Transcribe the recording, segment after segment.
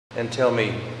And tell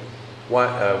me,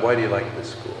 why do you like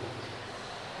this school?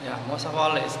 Yeah, most of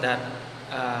all is that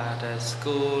the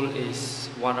school is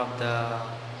one of the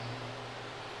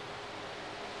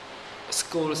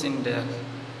schools in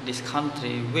this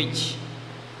country which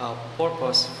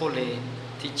purposefully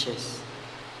teaches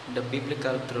the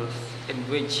biblical truth in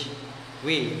which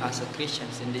we as a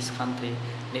Christians in this country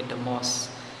need the most.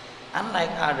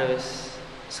 Unlike other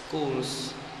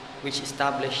schools which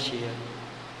established here,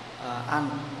 and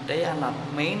they are not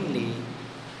mainly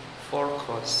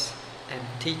focused and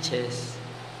teaches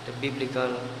the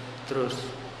biblical truth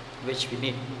which we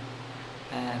need.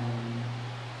 And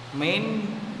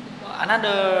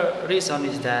another reason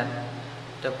is that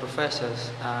the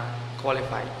professors are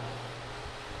qualified.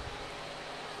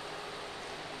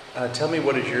 Tell me,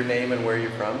 what is your name and where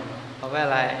you're from? Well,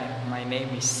 my name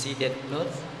is VID00043.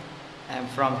 I'm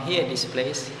from here, this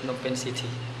place, Phnom Penh City.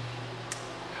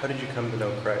 How did you come to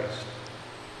know Christ?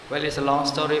 Well, it's a long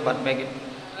story, but make it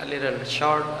a little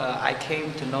short. I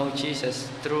came to know Jesus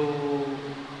through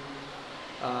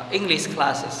English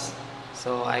classes.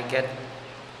 So I get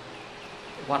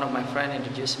one of my friends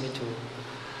introduced me to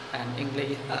an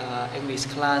English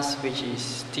class which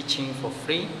is teaching for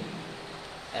free.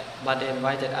 But they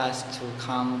invited us to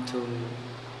come to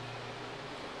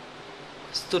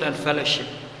student fellowship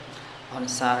on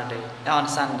Sunday.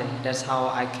 That's how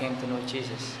I came to know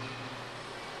Jesus.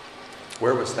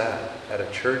 Where was that? At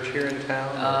a church here in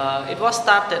town? It was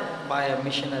started by a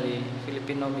missionary,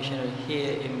 Filipino missionary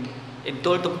here in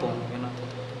Toltupong,